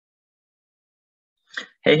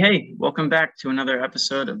Hey, welcome back to another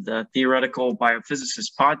episode of the Theoretical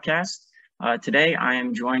Biophysicist podcast. Today, I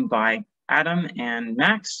am joined by Adam and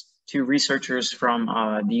Max, two researchers from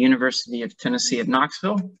the University of Tennessee at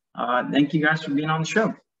Knoxville. Thank you guys for being on the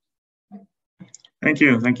show. Thank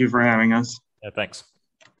you. Thank you for having us. Yeah, thanks.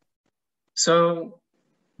 So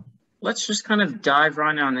let's just kind of dive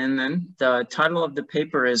right on in then. The title of the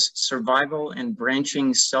paper is Survival in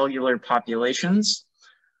Branching Cellular Populations.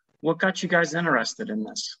 What got you guys interested in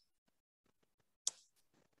this?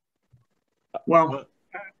 Well,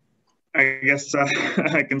 I guess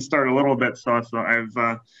I can start a little bit. So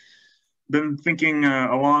I've been thinking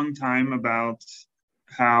a long time about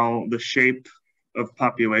how the shape of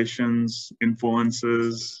populations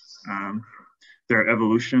influences their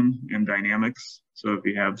evolution and dynamics. So if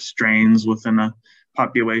you have strains within a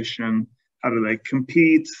population, how do they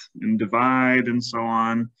compete and divide and so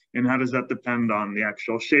on? And how does that depend on the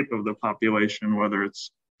actual shape of the population, whether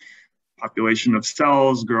it's population of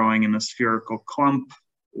cells growing in a spherical clump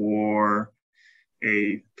or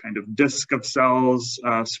a kind of disk of cells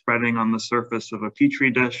spreading on the surface of a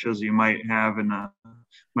petri dish, as you might have in a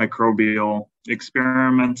microbial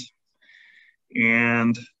experiment.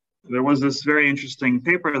 And there was this very interesting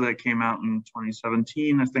paper that came out in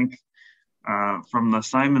 2017, I think, from the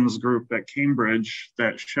Simons group at Cambridge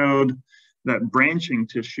that showed that branching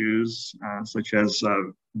tissues, such as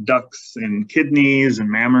ducts and kidneys and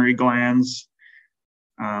mammary glands,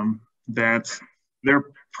 that their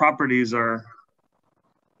properties are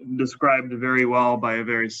described very well by a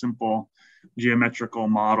very simple geometrical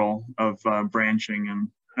model of branching and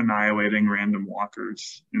annihilating random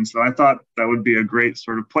walkers. And so I thought that would be a great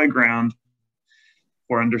sort of playground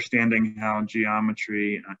for understanding how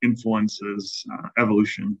geometry influences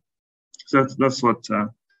evolution. So that's what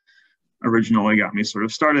originally got me sort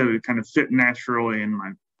of started. It kind of fit naturally in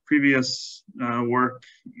my previous work,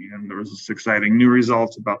 and there was this exciting new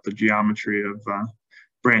result about the geometry of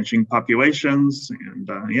branching populations, and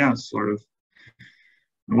sort of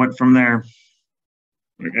went from there.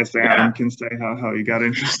 I guess Adam can say how you got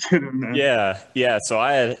interested in that. Yeah. So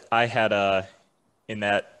I had in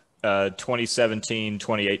that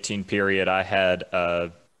 2017-2018 period, I had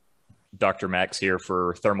Dr. Max here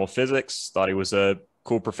for thermal physics. Thought he was a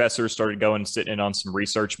cool professor. Started going, sitting in on some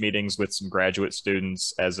research meetings with some graduate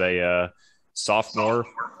students as a sophomore.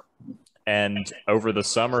 And over the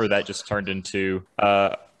summer, that just turned into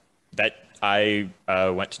that I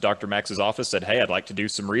went to Dr. Max's office, said, hey, I'd like to do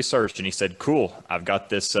some research. And he said, cool, I've got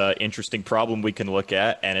this interesting problem we can look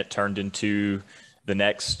at. And it turned into the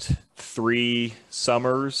next 3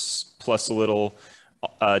 summers, plus a little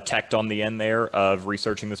tacked on the end there of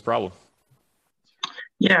researching this problem.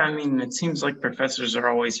 Yeah, I mean, it seems like professors are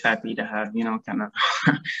always happy to have, kind of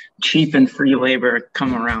cheap and free labor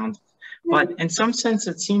come around. But in some sense,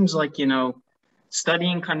 it seems like,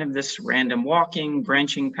 studying kind of this random walking,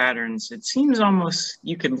 branching patterns, it seems almost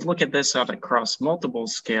you could look at this out across multiple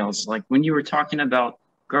scales. Like when you were talking about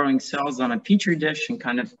growing cells on a petri dish and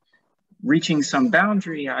kind of reaching some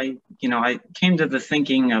boundary, I came to the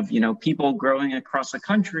thinking of, people growing across a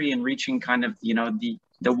country and reaching kind of, the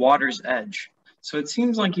water's edge. So it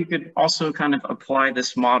seems like you could also kind of apply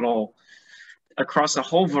this model across a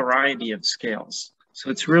whole variety of scales. So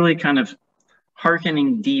it's really kind of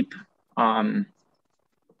hearkening deep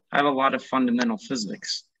at a lot of fundamental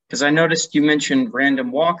physics. Because I noticed you mentioned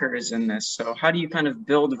random walkers in this. So how do you kind of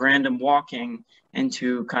build random walking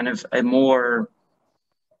into kind of a more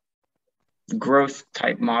growth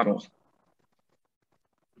type model?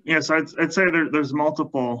 Yeah, so I'd say there's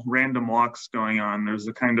multiple random walks going on. There's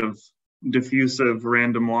a kind of diffusive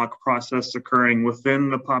random walk process occurring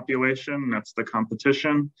within the population. That's the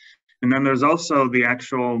competition. And then there's also the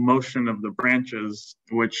actual motion of the branches,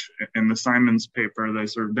 which in the Simons paper, they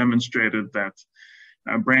sort of demonstrated that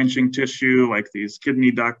branching tissue like these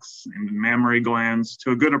kidney ducts and mammary glands,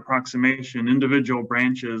 to a good approximation, individual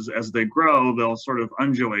branches, as they grow, they'll sort of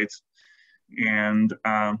undulate and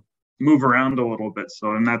move around a little bit.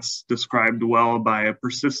 And that's described well by a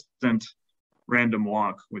persistent random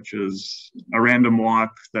walk, which is a random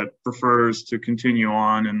walk that prefers to continue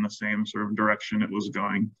on in the same sort of direction it was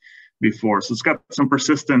going before. So it's got some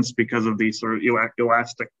persistence because of these sort of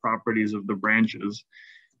elastic properties of the branches.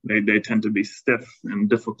 They tend to be stiff and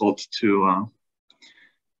difficult to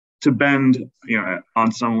bend,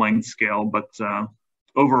 on some length scale. But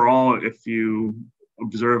overall, if you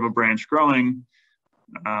observe a branch growing,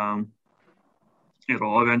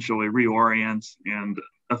 it'll eventually reorient and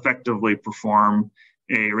effectively perform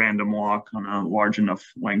a random walk on a large enough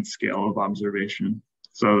length scale of observation.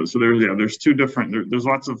 So there's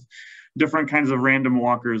lots of different kinds of random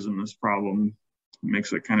walkers in this problem.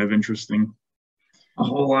 makes it kind of interesting. A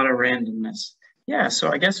whole lot of randomness. Yeah,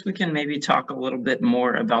 so I guess we can maybe talk a little bit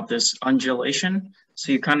more about this undulation.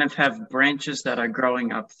 So you kind of have branches that are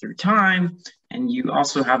growing up through time, and you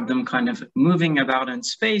also have them kind of moving about in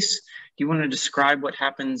space. Do you want to describe what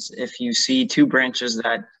happens if you see two branches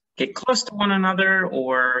that get close to one another,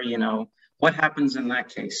 or, you know, what happens in that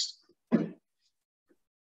case?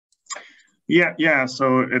 Yeah.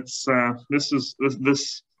 So it's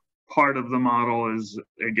this part of the model is,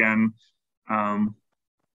 again,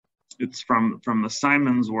 it's from the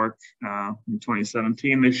Simons work in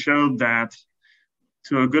 2017. They showed that,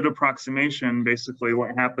 to a good approximation, basically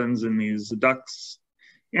what happens in these ducts,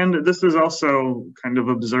 and this is also kind of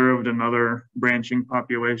observed in other branching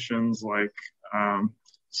populations, like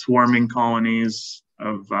swarming colonies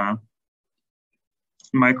of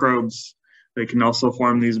microbes. They can also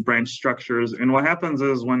form these branch structures. And what happens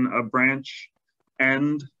is, when a branch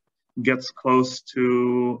end gets close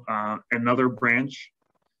to another branch,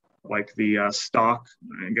 like the stalk,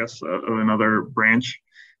 I guess, of another branch,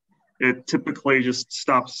 it typically just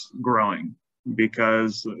stops growing,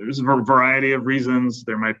 because there's a variety of reasons.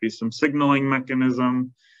 There might be some signaling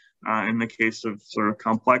mechanism in the case of sort of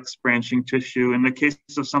complex branching tissue. In the case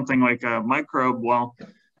of something like a microbe, well,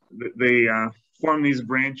 they form these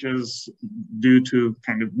branches due to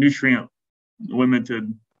kind of nutrient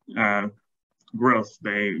limited growth.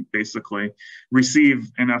 They basically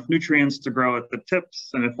receive enough nutrients to grow at the tips,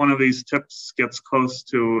 and if one of these tips gets close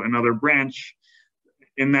to another branch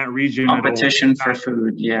in that region, competition for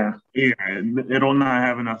food, it'll not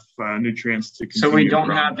have enough nutrients to continue. So we don't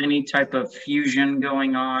growing. have any type of fusion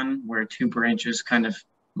going on where two branches kind of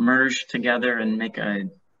merge together and make a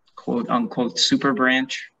quote unquote super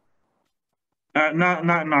branch? Not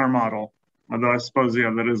in our model, although I suppose,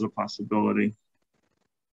 yeah, that is a possibility.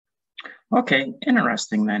 Okay,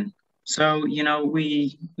 interesting then. So, you know,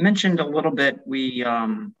 we mentioned a little bit,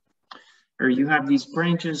 or you have these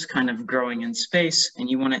branches kind of growing in space, and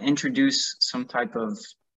you want to introduce some type of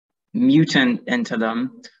mutant into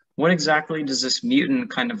them. What exactly does this mutant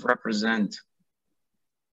kind of represent?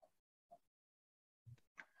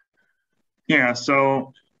 Yeah,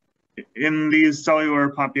 so in these cellular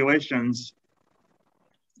populations,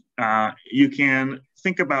 you can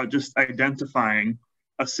think about just identifying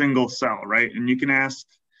a single cell, right? And you can ask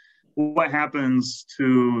what happens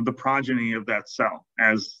to the progeny of that cell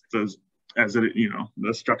as it, you know,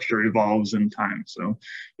 the structure evolves in time. So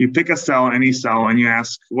you pick a cell, any cell, and you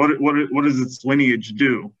ask what does its lineage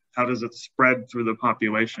do? How does it spread through the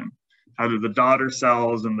population? How do the daughter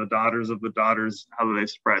cells and the daughters of the daughters, how do they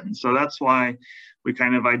spread? And so that's why we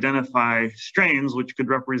kind of identify strains, which could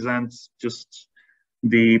represent just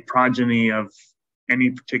the progeny of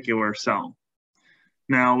any particular cell.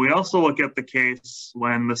 Now, we also look at the case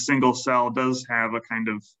when the single cell does have a kind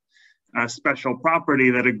of special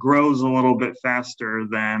property that it grows a little bit faster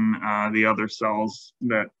than the other cells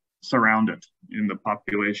that surround it in the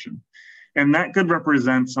population. And that could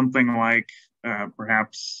represent something like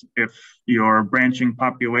perhaps if your branching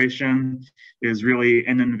population is really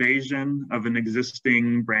an invasion of an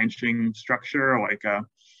existing branching structure, like a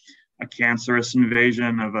cancerous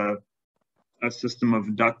invasion of a system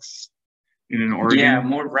of ducts in an organ. Yeah,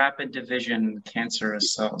 more rapid division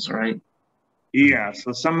cancerous cells, right? Yeah,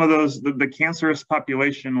 so some of those, the cancerous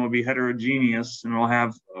population will be heterogeneous and will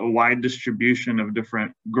have a wide distribution of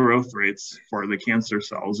different growth rates for the cancer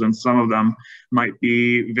cells. And some of them might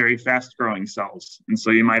be very fast growing cells. And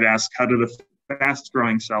so you might ask, how do the fast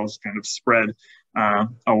growing cells kind of spread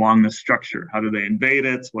along the structure? How do they invade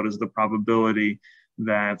it? What is the probability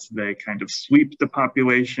that they kind of sweep the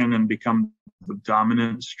population and become the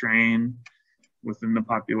dominant strain within the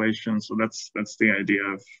population? So that's the idea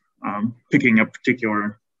of picking a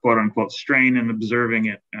particular quote unquote strain and observing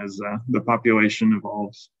it as the population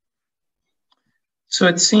evolves. So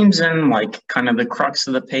it seems in like kind of the crux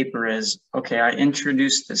of the paper is, okay, I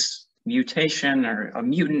introduced this mutation or a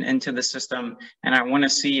mutant into the system, and I want to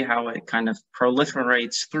see how it kind of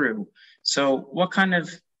proliferates through. So what kind of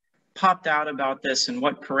popped out about this, and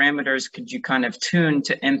what parameters could you kind of tune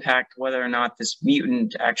to impact whether or not this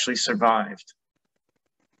mutant actually survived?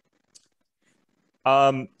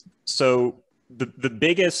 So the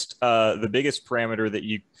biggest parameter that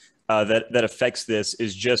you that affects this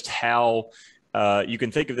is just how you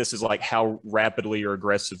can think of this as like how rapidly or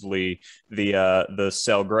aggressively the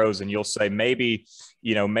cell grows, and you'll say maybe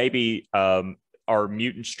our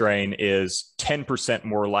mutant strain is 10%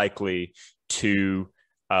 more likely to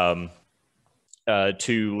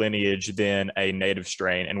to lineage than a native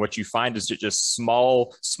strain. And what you find is that just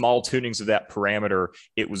small tunings of that parameter,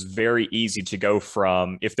 it was very easy to go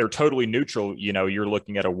from, if they're totally neutral, you know, you're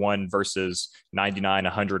looking at a 1 versus 99,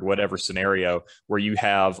 100, whatever scenario, where you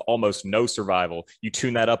have almost no survival. You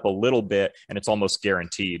tune that up a little bit and it's almost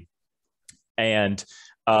guaranteed. And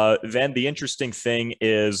then the interesting thing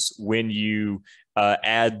is when you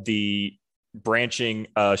add the branching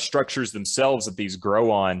structures themselves that these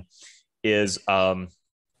grow on, is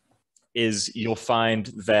you'll find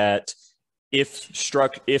that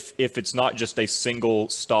if it's not just a single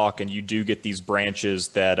stalk and you do get these branches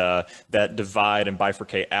that that divide and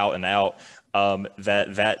bifurcate out and out,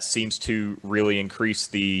 that seems to really increase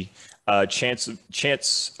the chance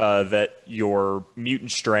that your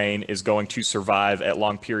mutant strain is going to survive at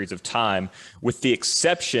long periods of time, with the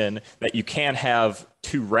exception that you can have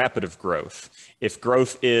too rapid of growth. If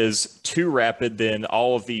growth is too rapid, then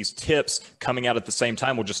all of these tips coming out at the same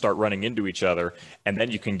time will just start running into each other. And then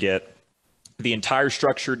you can get the entire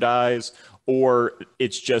structure dies, or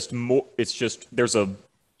it's just there's a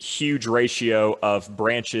huge ratio of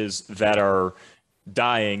branches that are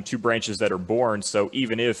dying to branches that are born. So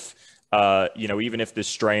even if, even if this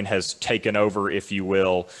strain has taken over, if you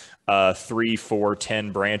will, 3, 4,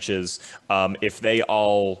 10 branches, if they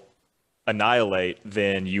all annihilate,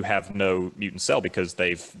 then you have no mutant cell because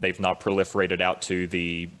they've not proliferated out to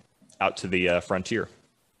the frontier.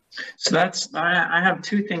 So I have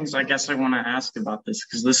two things I guess I want to ask about this,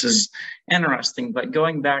 because this is interesting. But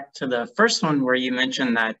going back to the first one where you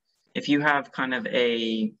mentioned that if you have kind of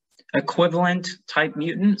a equivalent type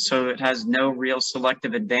mutant, so it has no real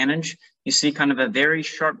selective advantage, you see kind of a very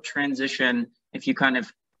sharp transition if you kind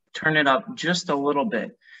of turn it up just a little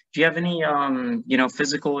bit. Do you have any,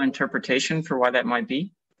 physical interpretation for why that might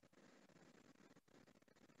be?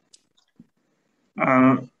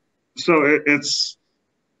 So it's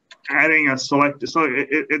adding a selective. So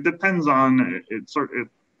it depends on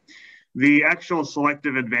the actual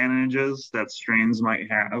selective advantages that strains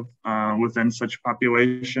might have within such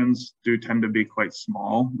populations do tend to be quite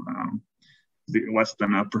small, less than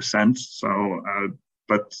 1%. So,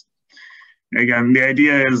 but again, the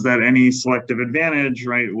idea is that any selective advantage,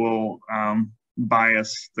 right, will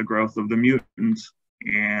bias the growth of the mutant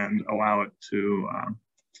and allow it to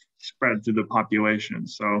spread through the population.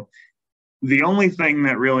 So the only thing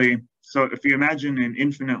that really, so if you imagine an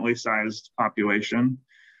infinitely sized population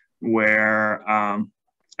where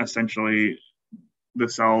essentially the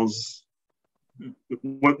cells,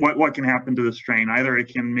 what can happen to the strain? Either it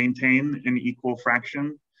can maintain an equal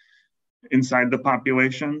fraction inside the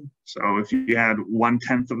population. So if you had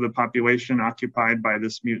 1/10 of the population occupied by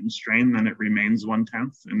this mutant strain, then it remains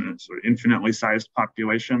 1/10 in a sort of infinitely sized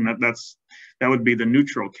population. That would be the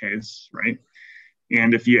neutral case, right?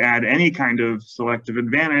 And if you add any kind of selective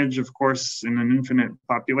advantage, of course, in an infinite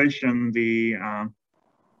population, the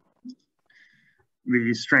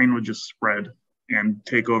strain would just spread and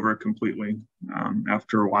take over completely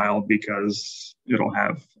after a while, because it'll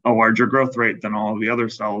have a larger growth rate than all of the other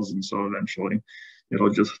cells, and so eventually it'll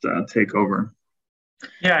just take over.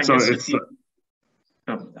 Yeah, I guess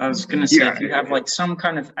I was going to say, if you have like some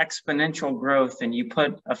kind of exponential growth and you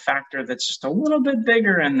put a factor that's just a little bit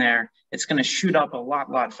bigger in there, it's going to shoot up a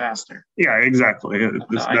lot faster. Yeah, exactly.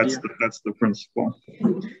 That's the principle.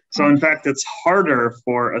 So in fact, it's harder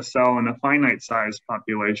for a cell in a finite size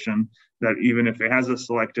population that, even if it has a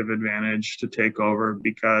selective advantage, to take over,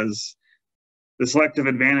 because the selective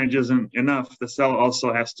advantage isn't enough. The cell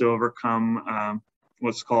also has to overcome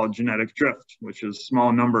what's called genetic drift, which is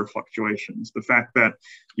small number fluctuations. The fact that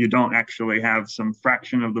you don't actually have some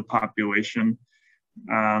fraction of the population,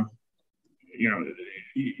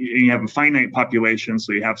 you have a finite population,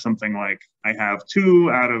 so you have something like, I have 2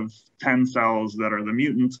 out of 10 cells that are the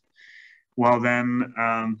mutant. Well, then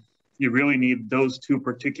you really need those 2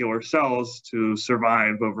 particular cells to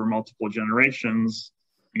survive over multiple generations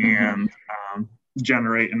and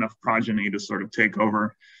generate enough progeny to sort of take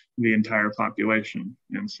over the entire population.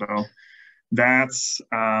 And so that's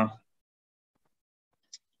there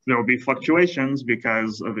will be fluctuations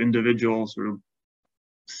because of individual sort of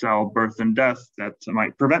cell birth and death that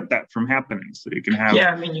might prevent that from happening. So you can have,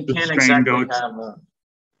 yeah, I mean, you can't exactly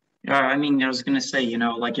have I was going to say,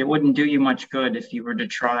 like, it wouldn't do you much good if you were to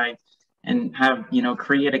try and have,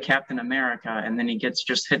 create a Captain America, and then he gets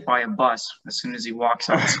just hit by a bus as soon as he walks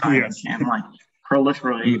outside. Yes. And like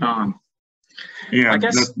proliferate on. Yeah, I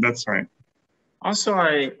guess that's right. Also,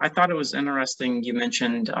 I thought it was interesting you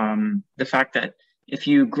mentioned the fact that if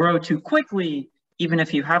you grow too quickly, even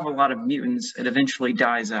if you have a lot of mutants, it eventually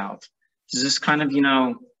dies out. Does this kind of,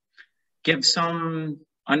 give some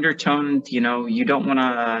undertoned, you don't want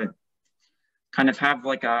to kind of have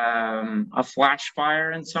like a flash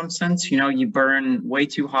fire in some sense, you burn way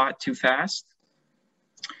too hot too fast?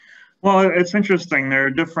 Well, it's interesting. There are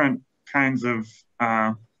different kinds of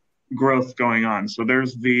growth going on. So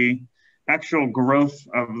there's the actual growth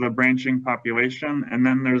of the branching population, and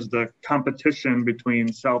then there's the competition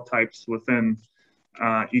between cell types within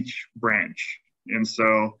each branch. And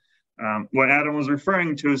so what Adam was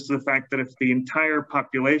referring to is the fact that if the entire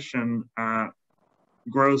population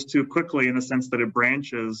grows too quickly, in the sense that it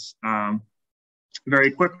branches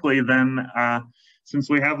very quickly, then since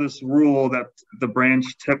we have this rule that the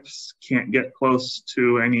branch tips can't get close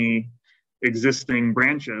to any existing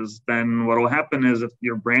branches, then what will happen is if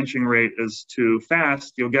your branching rate is too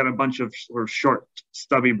fast, you'll get a bunch of sort of short,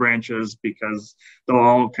 stubby branches because they'll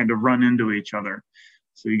all kind of run into each other.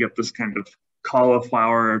 So you get this kind of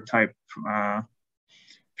cauliflower type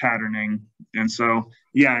patterning. And so,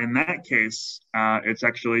 yeah, in that case, it's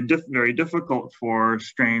actually very difficult for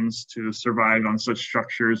strains to survive on such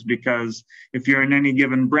structures, because if you're in any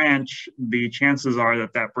given branch, the chances are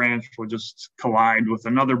that that branch will just collide with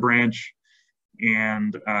another branch,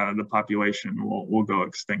 and the population will go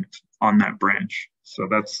extinct on that branch. So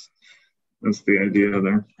that's the idea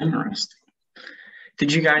there. Interesting.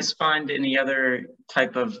 Did you guys find any other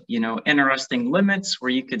type of, interesting limits where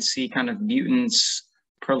you could see kind of mutants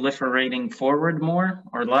proliferating forward more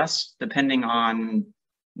or less, depending on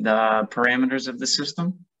the parameters of the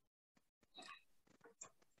system?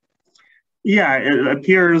 Yeah, it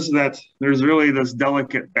appears that there's really this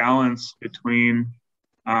delicate balance between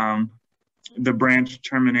the branch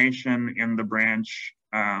termination and the branch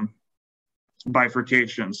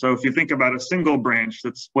bifurcation. So if you think about a single branch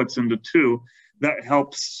that splits into two, that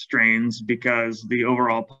helps strains because the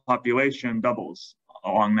overall population doubles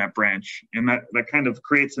along that branch. And that kind of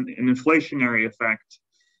creates an inflationary effect,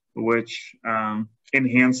 which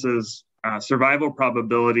enhances survival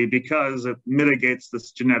probability because it mitigates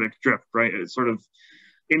this genetic drift, right? It sort of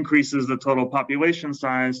increases the total population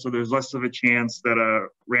size, so there's less of a chance that a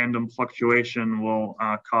random fluctuation will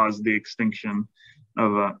cause the extinction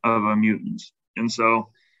of a mutant. And so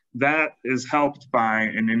that is helped by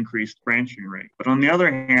an increased branching rate. But on the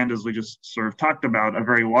other hand, as we just sort of talked about, a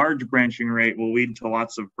very large branching rate will lead to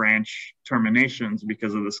lots of branch terminations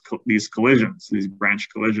because of these collisions, these branch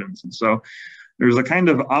collisions. And so there's a kind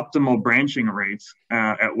of optimal branching rate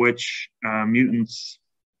at which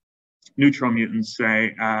neutral mutants,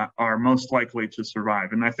 say, are most likely to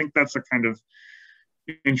survive. And I think that's a kind of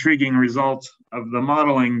intriguing result of the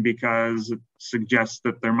modeling, because it suggests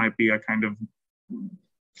that there might be a kind of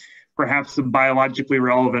perhaps a biologically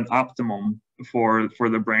relevant optimum for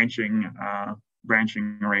the branching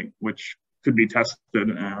rate, which could be tested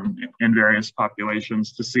in various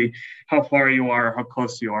populations to see how far you are, how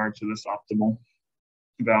close you are to this optimal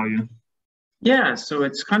value. Yeah, so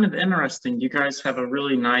it's kind of interesting. You guys have a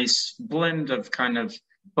really nice blend of kind of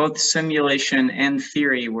both simulation and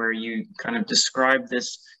theory, where you kind of describe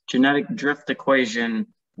this genetic drift equation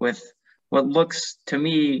with what looks to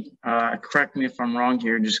me, correct me if I'm wrong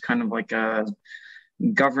here, just kind of like a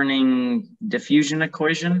governing diffusion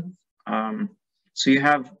equation. So you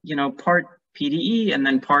have, part PDE and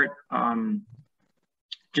then part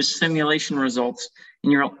just simulation results,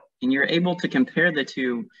 and you're able to compare the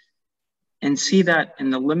two and see that in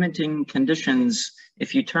the limiting conditions,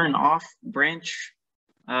 if you turn off branch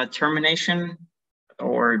termination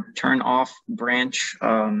or turn off branch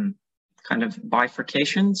kind of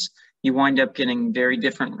bifurcations, you wind up getting very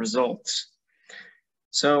different results.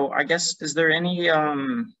 So I guess, is there any,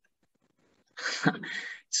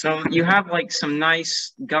 so you have like some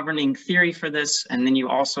nice governing theory for this, and then you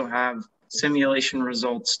also have simulation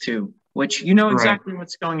results too, which exactly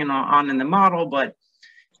what's going on in the model, but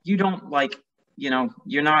you don't like, you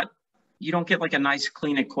don't get like a nice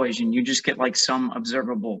clean equation. You just get like some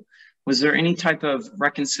observable. Was there any type of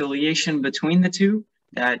reconciliation between the two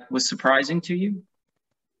that was surprising to you?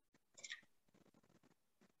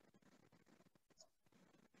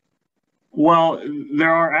 Well,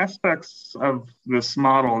 there are aspects of this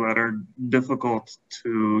model that are difficult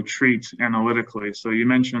to treat analytically. So you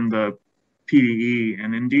mentioned the PDE,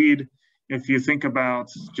 and indeed, if you think about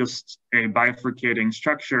just a bifurcating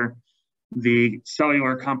structure, the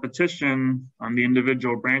cellular competition on the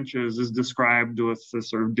individual branches is described with the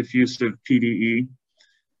sort of diffusive PDE.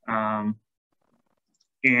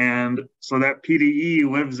 And so that PDE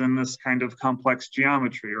lives in this kind of complex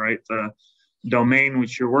geometry, right? The domain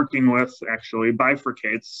which you're working with actually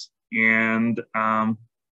bifurcates. And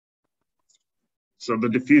so the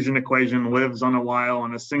diffusion equation lives on a while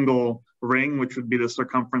in a single ring, which would be the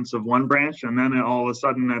circumference of one branch, and then all of a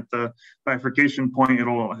sudden at the bifurcation point,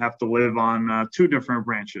 it'll have to live on two different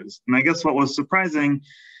branches. And I guess what was surprising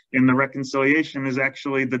in the reconciliation is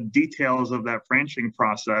actually the details of that branching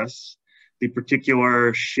process, the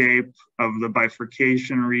particular shape of the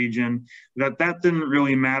bifurcation region, that didn't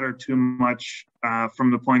really matter too much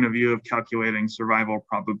from the point of view of calculating survival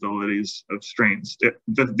probabilities of strains.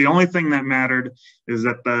 The only thing that mattered is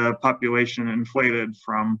that the population inflated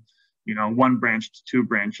from one branch to two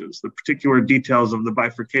branches. The particular details of the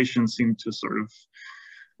bifurcation seemed to sort of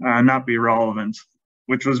not be relevant,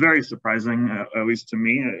 which was very surprising, at least to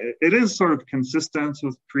me. It is sort of consistent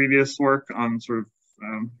with previous work on sort of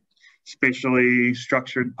spatially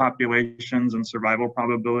structured populations and survival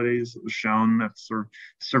probabilities. It was shown that sort of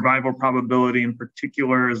survival probability in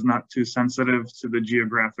particular is not too sensitive to the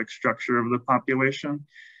geographic structure of the population.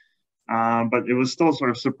 But it was still sort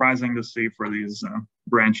of surprising to see for these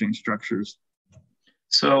branching structures.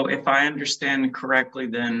 So if I understand correctly,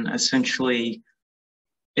 then essentially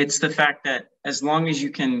it's the fact that as long as you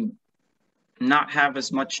can not have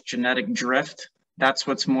as much genetic drift, that's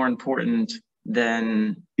what's more important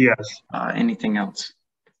than anything else.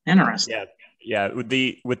 Interesting. Yeah. With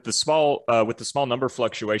the small number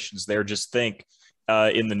fluctuations there, just think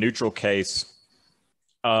in the neutral case,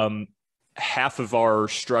 half of our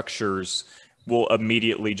structures will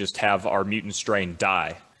immediately just have our mutant strain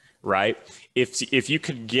die, right? If you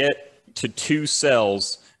could get to two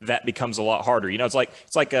cells, that becomes a lot harder. It's like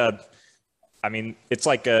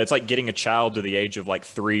getting a child to the age of like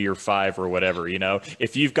 3 or 5 or whatever,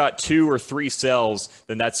 if you've got 2 or 3 cells,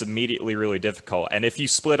 then that's immediately really difficult. And if you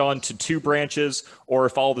split onto 2 branches, or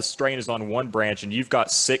if all the strain is on one branch and you've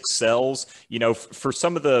got 6 cells, for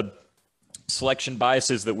some of the selection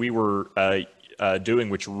biases that we were doing,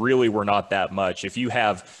 which really were not that much, if you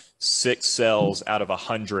have 6 cells out of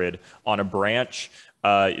 100 on a branch,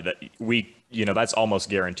 that's almost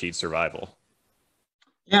guaranteed survival.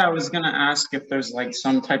 Yeah, I was going to ask if there's like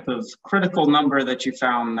some type of critical number that you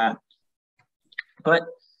found but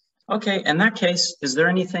okay, in that case, is there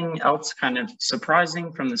anything else kind of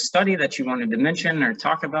surprising from the study that you wanted to mention or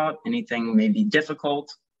talk about? Anything maybe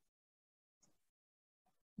difficult?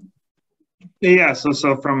 Yeah,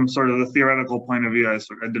 so from sort of the theoretical point of view, I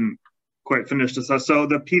didn't quite finish this. So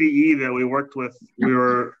the PDE that we worked with, we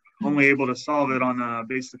were only able to solve it on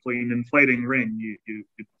basically an inflating ring. You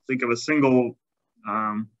think of a single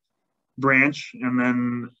branch, and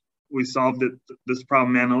then we solved this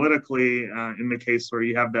problem analytically in the case where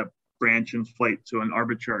you have that branch inflate to an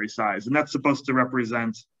arbitrary size, and that's supposed to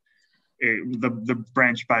represent the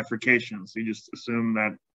branch bifurcation. So you just assume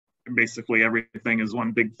that basically everything is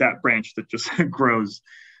one big fat branch that just grows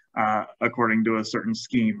according to a certain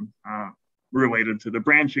scheme related to the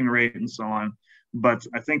branching rate and so on. But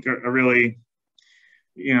I think a really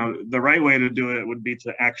the right way to do it would be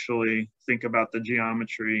to actually think about the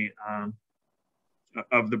geometry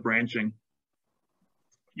of the branching,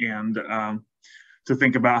 and to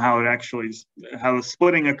think about how the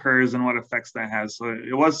splitting occurs and what effects that has. So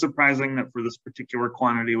it was surprising that for this particular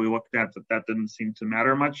quantity we looked at, that didn't seem to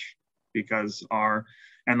matter much, because our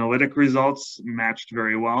analytic results matched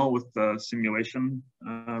very well with the simulation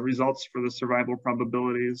results for the survival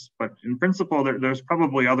probabilities. But in principle, there's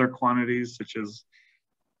probably other quantities such as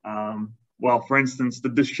for instance, the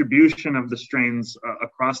distribution of the strains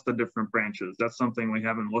across the different branches. That's something we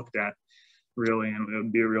haven't looked at really, and it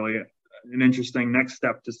would be really an interesting next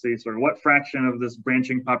step to see sort of what fraction of this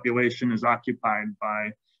branching population is occupied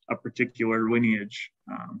by a particular lineage.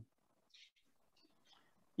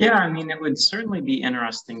 Yeah, I mean, it would certainly be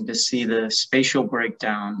interesting to see the spatial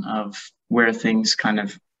breakdown of where things kind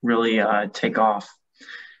of really take off.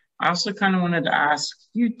 I also kind of wanted to ask,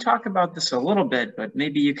 you talk about this a little bit, but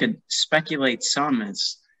maybe you could speculate some,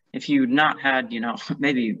 as if you not had,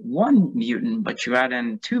 maybe 1 mutant, but you add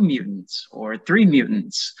in 2 mutants or 3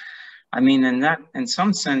 mutants. I mean, in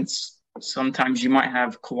some sense, sometimes you might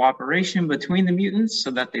have cooperation between the mutants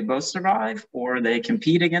so that they both survive, or they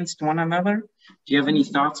compete against one another. Do you have any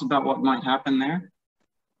thoughts about what might happen there?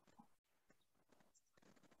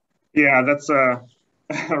 Yeah, that's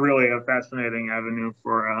really a fascinating avenue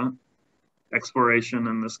for exploration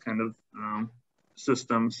in this kind of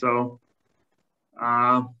system. So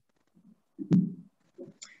I'd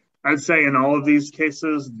say in all of these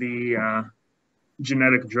cases, the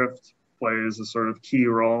genetic drift plays a sort of key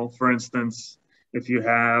role. For instance, if you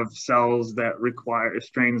have cells that require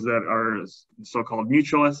strains that are so-called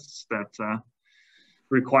mutualists that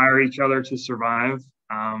require each other to survive,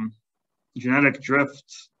 genetic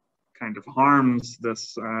drift kind of harms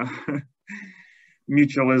this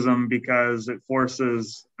mutualism because it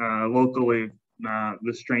forces locally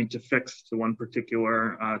the strain to fix to one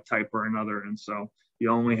particular type or another. And so you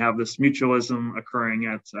only have this mutualism occurring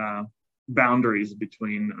at boundaries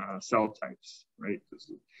between cell types, right?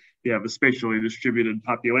 You have a spatially distributed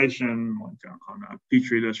population, like on a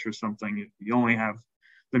petri dish or something, you only have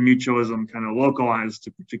the mutualism kind of localized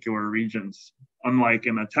to particular regions, unlike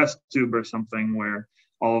in a test tube or something where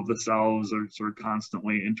all of the cells are sort of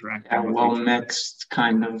constantly interacting. Yeah, well mixed,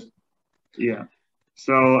 kind of. Yeah.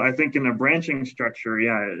 So I think in a branching structure,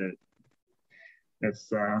 yeah,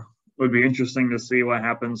 it's would be interesting to see what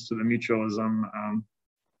happens to the mutualism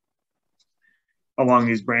along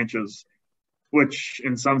these branches, which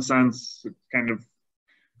in some sense kind of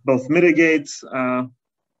both mitigates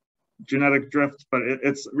genetic drift, but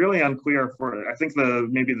it's really unclear for, I think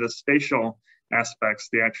maybe the spatial aspects,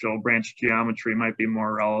 the actual branch geometry might be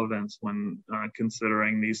more relevant when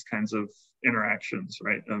considering these kinds of interactions,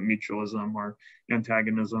 right? Mutualism or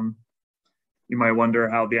antagonism. You might wonder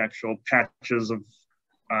how the actual patches of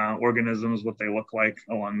organisms, what they look like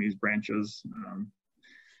along these branches.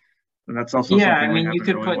 And that's also something I mean, you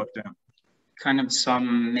could really put kind of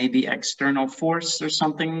some maybe external force or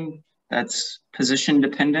something that's position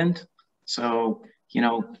dependent. So, you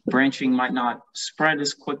know, branching might not spread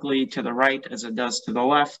as quickly to the right as it does to the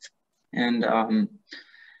left, and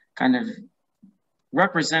kind of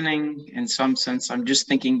representing in some sense, I'm just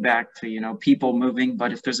thinking back to, you know, people moving,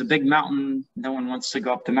 but if there's a big mountain, no one wants to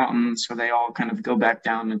go up the mountain, so they all kind of go back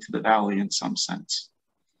down into the valley in some sense.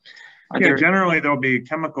 Generally there'll be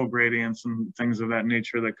chemical gradients and things of that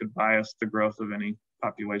nature that could bias the growth of any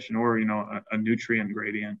population, or, you know, a nutrient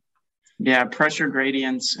gradient. Yeah, pressure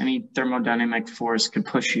gradients, any thermodynamic force could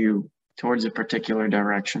push you towards a particular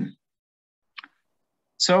direction.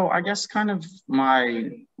 So I guess kind of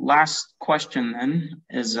my last question then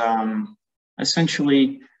is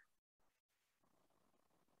essentially,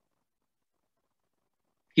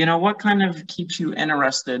 you know, what kind of keeps you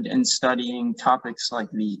interested in studying topics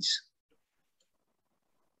like these?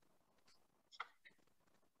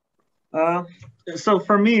 So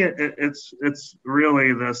for me, it's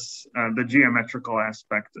really this, the geometrical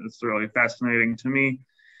aspect. It's really fascinating to me.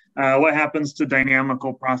 What happens to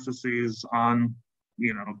dynamical processes on,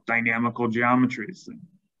 you know, dynamical geometries?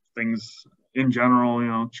 Things in general, you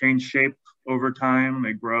know, change shape over time.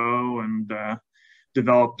 They grow and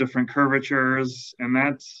develop different curvatures, and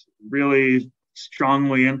that really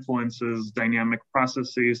strongly influences dynamic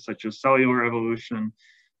processes such as cellular evolution.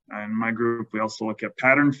 In my group, we also look at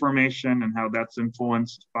pattern formation and how that's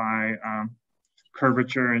influenced by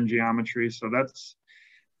curvature and geometry. So that's,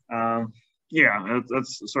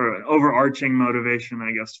 that's sort of an overarching motivation,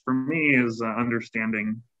 I guess, for me, is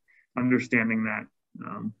understanding that.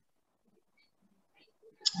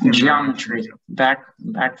 Geometry, back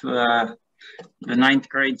to the ninth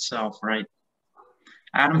grade self, right?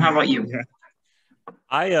 Adam, how about you? Yeah.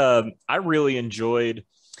 I really enjoyed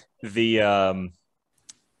the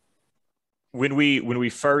when we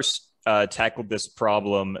first tackled this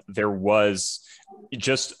problem, there was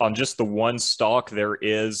just the one stalk, there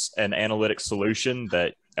is an analytic solution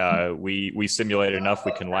that we simulated enough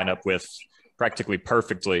we can line up with practically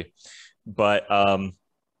perfectly. But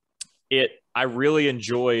I really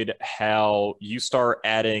enjoyed how you start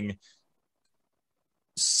adding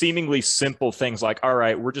seemingly simple things like, all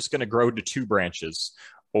right, we're just going to grow to 2 branches,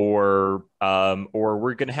 or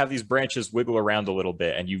we're going to have these branches wiggle around a little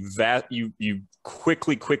bit, and you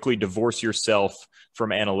quickly divorce yourself from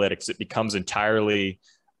analytics. It becomes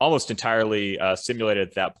almost entirely simulated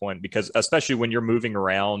at that point, because especially when you're moving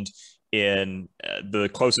around in the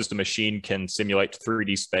closest a machine can simulate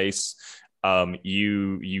 3D space,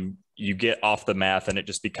 you get off the math and it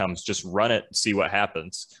just becomes just run it and see what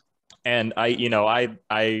happens. And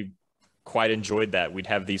I quite enjoyed that. We'd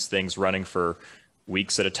have these things running for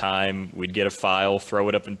weeks at a time. We'd get a file, throw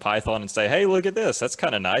it up in Python and say, hey, look at this. That's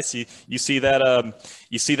kind of nice. You see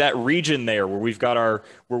that region there where we've got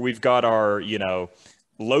our, you know,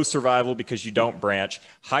 low survival because you don't branch,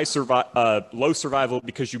 low survival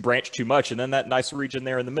because you branch too much, and then that nice region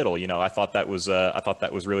there in the middle. You know, I thought that was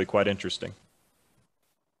really quite interesting.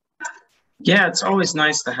 Yeah, it's always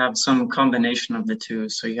nice to have some combination of the two.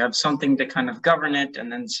 So you have something to kind of govern it,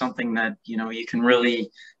 and then something that, you know, you can really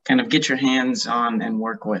kind of get your hands on and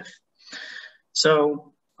work with.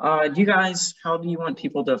 So how do you want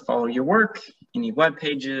people to follow your work? Any web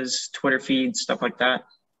pages, Twitter feeds, stuff like that?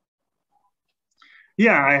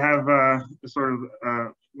 Yeah, I have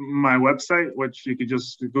my website, which you could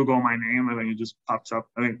just Google my name. I think it just pops up.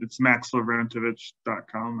 I think it's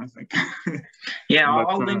maxlavrentovich.com, I think. Yeah,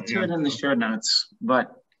 I'll link to it in the show notes. But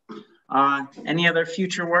Any other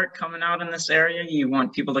future work coming out in this area you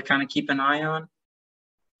want people to kind of keep an eye on?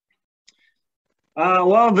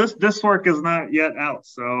 Well, this work is not yet out,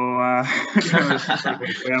 so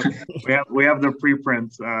we have the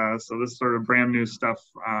preprint, so this is sort of brand new stuff.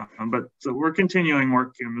 But so we're continuing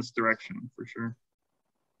work in this direction for sure.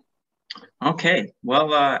 Okay,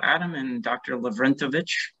 well, Adam and Dr.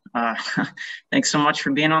 Lavrentovich, thanks so much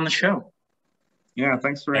for being on the show. Yeah,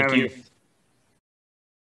 thanks for having me.